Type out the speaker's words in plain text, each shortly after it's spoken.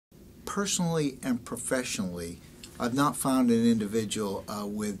personally and professionally, I've not found an individual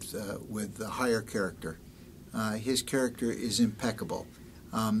with a higher character. His character is impeccable.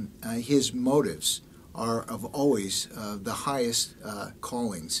 His motives are of always the highest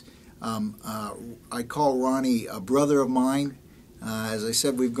callings. I call Ronnie a brother of mine. As I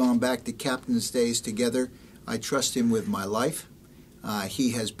said, we've gone back to captain's days together. I trust him with my life.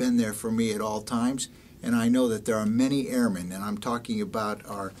 He has been there for me at all times, and I know that there are many airmen, and I'm talking about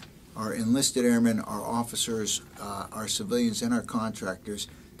our enlisted airmen, our officers, our civilians, and our contractors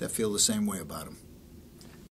that feel the same way about him.